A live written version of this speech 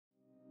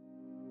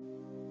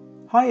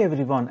Hi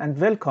everyone and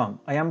welcome.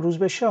 I am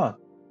Ruzbeshad.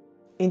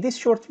 In this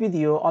short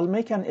video, I'll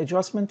make an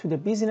adjustment to the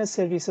business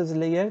services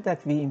layer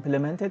that we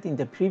implemented in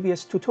the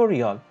previous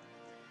tutorial.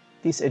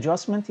 This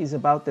adjustment is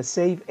about the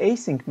save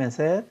async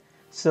method,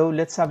 so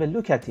let's have a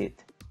look at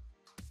it.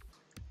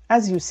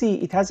 As you see,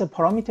 it has a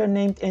parameter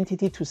named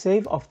entity to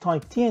save of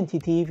type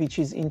tentity, which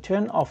is in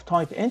turn of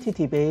type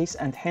entity base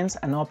and hence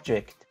an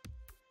object.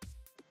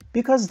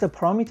 Because the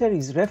parameter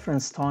is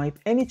reference type,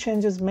 any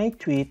changes made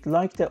to it,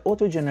 like the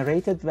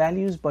auto-generated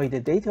values by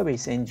the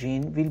database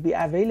engine, will be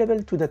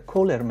available to the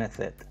caller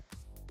method.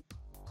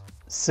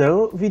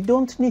 So we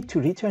don't need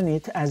to return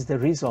it as the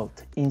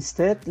result.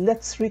 Instead,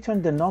 let's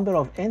return the number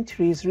of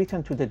entries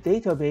written to the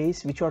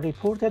database which are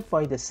reported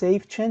by the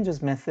save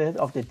changes method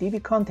of the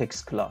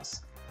dbContext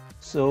class.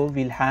 So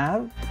we'll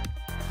have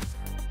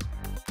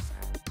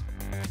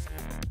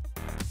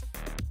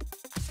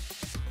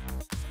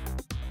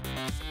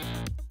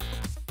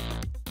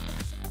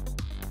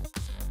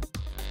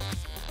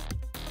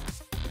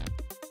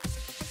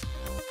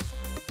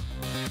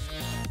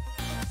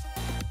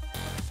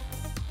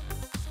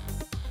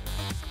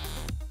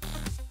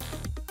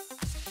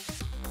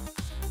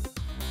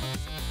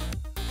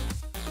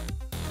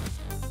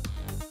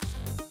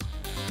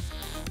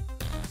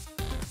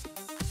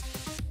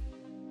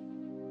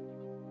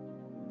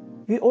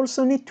we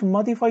also need to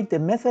modify the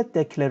method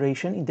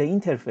declaration in the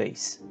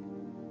interface.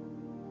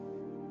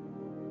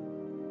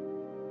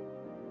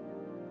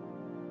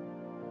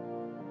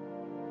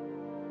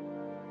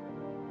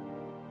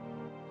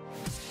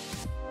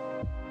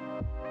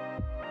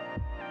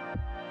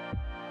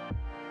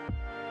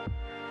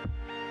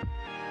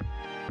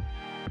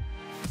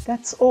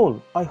 That's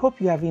all. I hope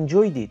you have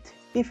enjoyed it.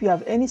 If you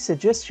have any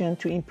suggestion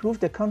to improve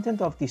the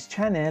content of this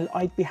channel,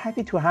 I'd be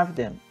happy to have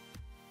them.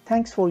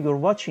 Thanks for your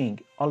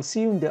watching. I'll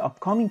see you in the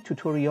upcoming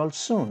tutorial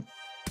soon.